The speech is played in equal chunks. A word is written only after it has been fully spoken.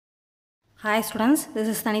Hi students, this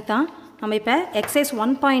is Thanitha. நம்ம இப்போ exercise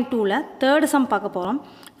 1.2ல third sum பார்க்க போகிறோம்.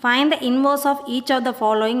 Find the inverse of each of the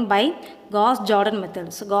following by Gauss Jordan method.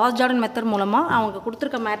 So Gauss Jordan method மூலமாக அவங்க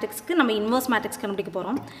கொடுத்துருக்க மேட்ரிக்ஸ்க்கு நம்ம இன்வர்ஸ் மேட்ரிக்ஸ் கண்டுபிடிக்க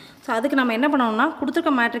போகிறோம். ஸோ அதுக்கு நம்ம என்ன பண்ணணும்னா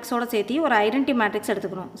கொடுத்துருக்க மேட்ரிக்ஸோட சேர்த்து ஒரு ஐடென்டி மேட்ரிக்ஸ்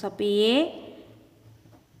எடுத்துக்கணும். ஸோ அப்போ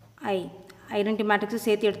ஐடென்டி மேட்ரிக்ஸ்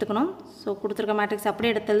சேர்த்து எடுத்துக்கணும். ஸோ கொடுத்துருக்க மேட்ரிக்ஸ்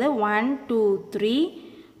அப்படியே எடுத்தது 1 2 3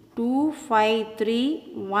 2 5 3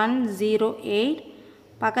 1 0 8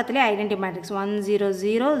 பக்கத்திலே ஐடென்டி மேட்ரிக்ஸ் 1 0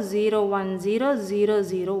 0 0 1 0 0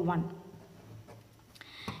 0 1.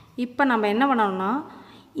 இப்போ நம்ம என்ன பண்ணணும்னா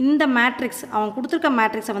இந்த மேட்ரிக்ஸ் அவங்க கொடுத்துருக்க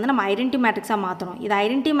மேட்ரிக்ஸை வந்து நம்ம ஐடென்டி மேட்ரிக்ஸாக மாற்றணும். இது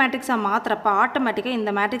ஐடென்டி மேட்ரிக்ஸாக மாற்றுறப்ப ஆட்டோமேட்டிக்காக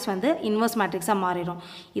இந்த மேட்ரிக்ஸ் வந்து இன்வர்ஸ் மேட்ரிக்ஸாக மாறிடும்.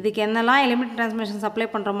 இதுக்கு என்னெல்லாம் எலிமெண்ட் ட்ரான்ஸ்ஃபர்மேஷன்ஸ் அப்ளை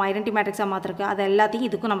பண்ணுறோமோ ஐடென்டி மேட்ரிக்ஸாக மாற்றுறக்கு அது எல்லாத்தையும்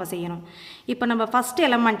இதுக்கும் நம்ம செய்யணும். இப்போ நம்ம ஃபஸ்ட்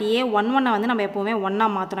எலமெண்ட் A11 வந்து நம்ம எப்போவுமே ஒன்றா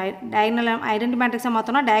மாற்றணும். டயகனல் ஐடென்டி மேட்ரிக்ஸாக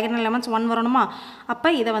மாற்றணும். டயகனல் எலமெண்ட்ஸ் 1 வரணுமா,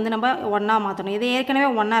 அப்போ இதை வந்து நம்ம ஒன்றா மாற்றணும். இது ஏற்கனவே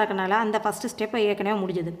ஒன்றா இருக்கனால அந்த ஃபஸ்ட்டு ஸ்டெப் ஏற்கனவே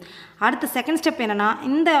முடிஞ்சுது. அடுத்த செகண்ட் ஸ்டெப் என்னென்னா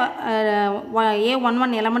இந்த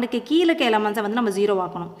A11 எலமெண்ட்டுக்கு கீழே இருக்க எலமெண்ட்ஸை வந்து நம்ம 0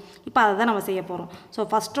 ஆக்கணும். இப்போ அதை தான் நம்ம செய்ய போகிறோம். ஸோ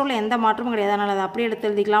ஃபஸ்ட் ரோவில் எந்த மாற்றமும் கிடையாது, அதனால் அதை அப்படியே எடுத்து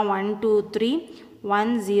எழுதிக்கலாம் 1 2 3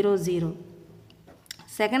 1 0 0.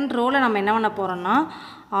 செகண்ட் ரோவில் நம்ம என்ன பண்ண போகிறோம்னா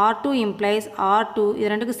R2 இம்ப்ளைஸ் R2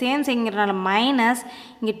 இது ரெண்டுக்கும் சேம் செய்கிறதுனால மைனஸ்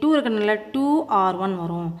இங்கே 2 இருக்கிறதுனால 2R1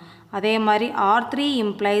 வரும். அதே மாதிரி R3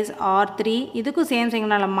 இம்ப்ளைஸ் R3 இதுக்கும் சேம்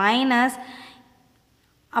செய்கிறதுனால மைனஸ்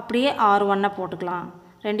அப்படியே R1 போட்டுக்கலாம்,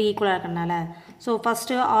 ரெண்டு ஈக்குவலாக இருக்கிறதுனால. ஸோ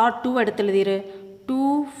ஃபஸ்ட்டு R2 எடுத்து எழுதிரு 2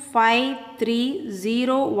 5 3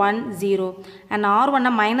 0 1 0 and R1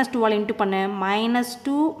 -2 ஆல் இன்ட்டு பண்ணு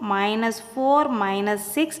 -2 -4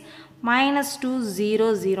 -6 -2 0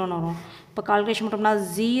 0ன்னு வரும். இப்போ கால்குலேஷன் பண்ணோம்னா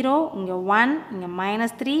 0 இங்கே 1 இங்கே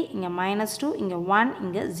 -3 இங்கே -2 இங்கே 1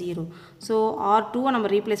 இங்கே 0. ஸோ R2 நம்ம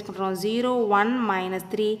ரீப்ளேஸ் பண்ணுறோம் 0 1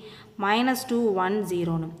 -3 -2 1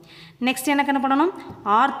 0ன்னு. நெக்ஸ்ட் எனக்கு என்ன பண்ணணும்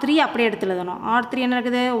R3 அப்படியே எடுத்து எழுதணும். R3 என்ன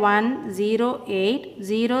இருக்குது 1 0 8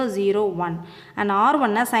 0 0 1 அண்ட்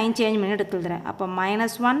R1 சைன் சேஞ்ச் பண்ணி எடுத்து எழுதுறேன். அப்போ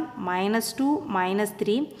 -1 -2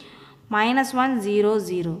 -3 -1 0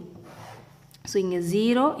 0. ஸோ இங்கே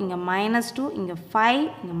 0 இங்கே -2 இங்கே 5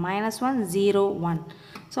 இங்கே -1 0 1.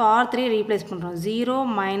 ஸோ R3 ரீப்ளேஸ் பண்ணுறோம் 0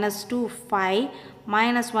 -2 5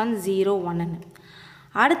 -1 0 1ன்னு.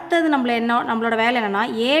 அடுத்தது நம்மளோட வேலை என்னென்னா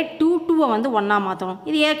A22 வந்து ஒன்றா மாற்றணும்.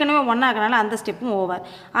 இது ஏற்கனவே ஒன்றா இருக்கனால அந்த ஸ்டெப்பும் ஓவர்.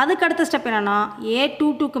 அதுக்கு அடுத்த ஸ்டெப் என்னென்னா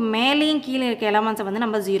A22க்கு மேலேயும் கீழே இருக்க எலமெண்ட்ஸை வந்து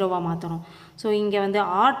நம்ம 0வாக மாற்றணும். ஸோ இங்கே வந்து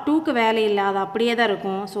R2க்கு வேலை இல்லை, அது அப்படியே தான்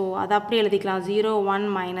இருக்கும். ஸோ அதை அப்படியே எழுதிக்கலாம் 0 1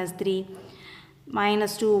 -3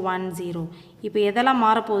 -2 1 0. இப்போ எதெல்லாம்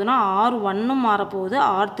மாறப்போகுதுன்னா R1ம் மாறப்போகுது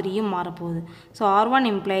R3யும் மாறப்போகுது. ஸோ R1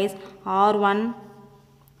 இம்ப்ளைஸ் R1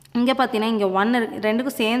 இங்கே பார்த்தீங்கன்னா இங்கே 1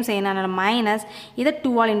 ரெண்டுக்கும் சேம் செய்யணும், அதனால் மைனஸ் இதை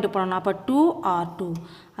 2 ஆல் இன்ட்டு பண்ணணும். அப்போ 2R2.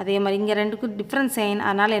 அதே மாதிரி இங்கே ரெண்டுக்கும் டிஃப்ரெண்ட் சைன்,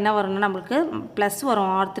 அதனால் என்ன வரும்னா நம்மளுக்கு ப்ளஸ்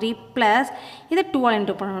வரும் R3 ப்ளஸ் இதை 2 ஆல்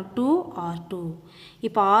இன்ட்டு பண்ணணும் 2R2.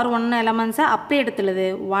 இப்போ R1 எலமெண்ட்ஸை அப்படியே எடுத்துழுது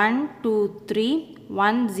 1 2 3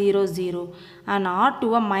 1 0 0 அண்ட் R2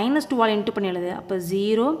 -2 ஆல் இன்ட்டு பண்ணி எழுது. அப்போ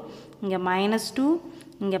 0 இங்கே -2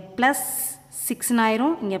 இங்கே ப்ளஸ் 6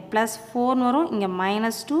 ஆயிரும், இங்கே ப்ளஸ் 4 வரும், இங்கே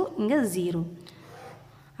 -2 இங்கே 0.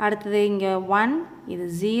 அடுத்தது இங்கே 1 இது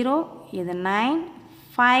 0 இது 9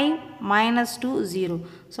 5 -2 0.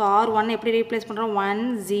 ஸோ R1 எப்படி ரீப்ளேஸ் பண்ணுறோம் 1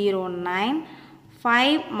 0 9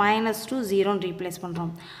 5 -2 0ன்னு ரீப்ளேஸ்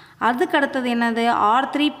பண்ணுறோம். அதுக்கு அடுத்தது என்னது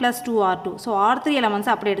R3 + 2R2. So R3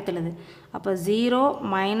 elements அப்படி எடுத்துழுது. அப்போ 0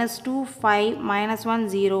 -2 5 -1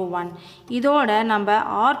 0 1. இதோட நம்ம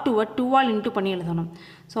R2 2 ஆல் இன்ட்டு பண்ணி எழுதணும்.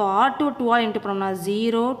 ஸோ R2 2 ஆல் இன்ட்டு பண்ணோம்னா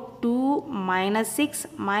 0 2 -6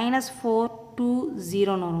 -4 2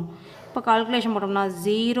 0ன்னு வரும். இப்போ கால்குலேஷன் போட்டோம்னா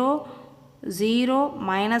 0 0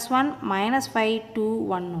 -1 -5 2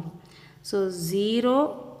 1 வரும். ஸோ 0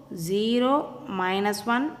 0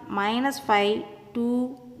 -1 -5 2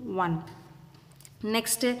 1.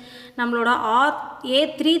 நெக்ஸ்ட்டு நம்மளோட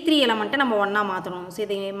A33 எலமெண்ட்டை நம்ம ஒன்றா மாற்றணும். ஸோ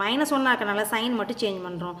இது -1 இருக்கனால சைன் மட்டும் சேஞ்ச்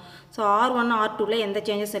பண்ணுறோம். ஸோ R1 R2வில் எந்த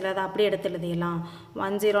சேஞ்சஸ் இல்லாத அப்படியே எடுத்து எழுதிடலாம்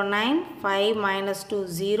 109 5 -2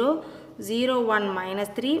 0 0 1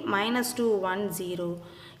 -3 -2 1 0.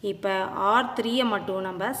 இப்போ R3 மட்டும்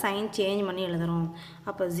நம்ம சைன் சேஞ்ச் பண்ணி எழுதுகிறோம்.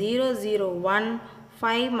 அப்போ 0 0 1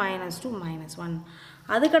 5 -2 -1.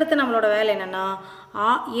 அதுக்கடுத்து நம்மளோட வேலை என்னென்னா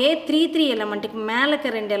A33 எலமெண்ட்டுக்கு மேலே இருக்க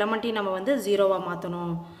 2 எலமெண்ட்டையும் நம்ம வந்து 0வாக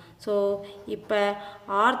மாற்றணும். ஸோ இப்போ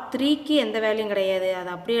R3க்கு எந்த வேலையும் கிடையாது, அதை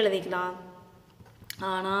அப்படியே எழுதிக்கலாம்.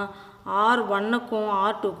 ஆனால் R1க்கும்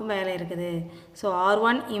R2க்கும் வேலை இருக்குது. ஸோ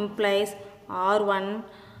R1 இம்ப்ளைஸ்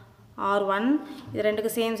R1 இது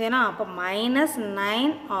ரெண்டுக்கு சேம் செய்யணும். அப்போ -9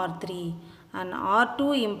 R3 and R2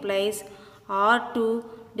 implies R2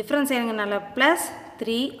 difference செய்யறதுனால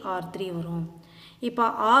 +3 R3 வரும். இப்போ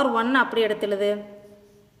R1 அப்படி எடுத்துழுது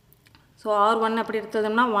ஸோ R1 அப்படி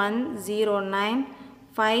எடுத்ததுன்னா 1 0 9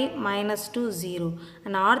 5 minus 2 0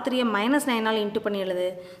 and R3 minus 9 into பண்ணி எழுது.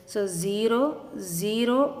 So 0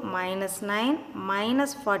 0 minus 9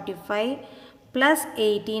 minus 45 plus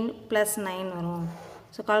 18 plus 9 வரும்.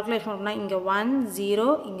 ஸோ கால்குலேஷன் பண்ணால் இங்கே 1 0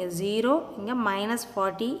 இங்கே 0 இங்கே minus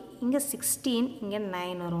 40 இங்கே 16 இங்கே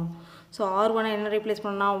 9 வரும். ஸோ R1 என்ன ரீப்ளேஸ்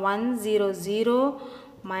பண்ணால் 1 0 0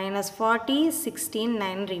 minus 40 16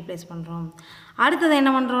 9 ரீப்ளேஸ் பண்ணுறோம். அடுத்தது என்ன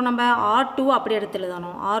பண்ணுறோம் நம்ம R2 அப்படி எடுத்து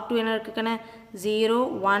எழுதணும். R2 என்ன இருக்குன்னு 0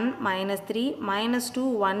 1 minus 3 minus 2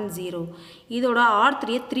 1 0 இதோட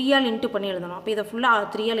R3 3ஆல் இன்ட்டு பண்ணி எழுதணும். அப்போ இதை ஃபுல்லாக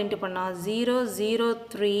 3ஆல் இன்ட்டு பண்ணால் 0 0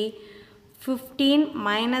 3 15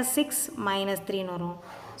 minus 6 minus 3 வரும்.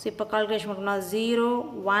 ஸோ இப்போ கால்குலேஷன் பண்ணால் 0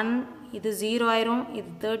 1 இது 0 ஆயிரும், இது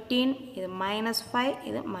 13 இது minus 5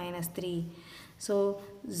 இது minus 3. ஸோ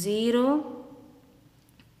 0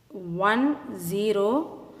 1 0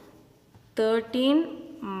 13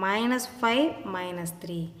 minus 5 minus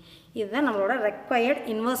 3 இதுதான் நம்மளோட ரெக்வயர்ட்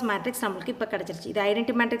இன்வர்ஸ் மேட்ரிக்ஸ் நம்மளுக்கு இப்போ கிடச்சிருச்சு. இது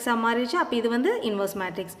ஐடென்டி மேட்ரிக்ஸாக மாறிடுச்சு. அப்போ இது வந்து இன்வர்ஸ்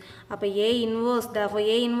மேட்ரிக்ஸ். அப்போ A inverse therefore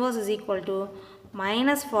A inverse is equal to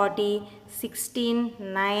minus 40 16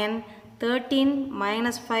 9 13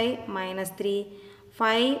 minus 5 minus 3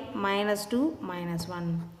 5 minus 2 minus 1.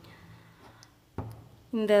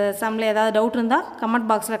 இந்த சம்மில் ஏதாவது டவுட் இருந்தால் கமெண்ட்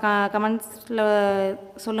பாக்ஸில் கமெண்ட்ஸில்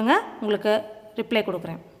சொல்லுங்கள், உங்களுக்கு ரிப்ளை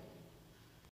கொடுக்குறேன்.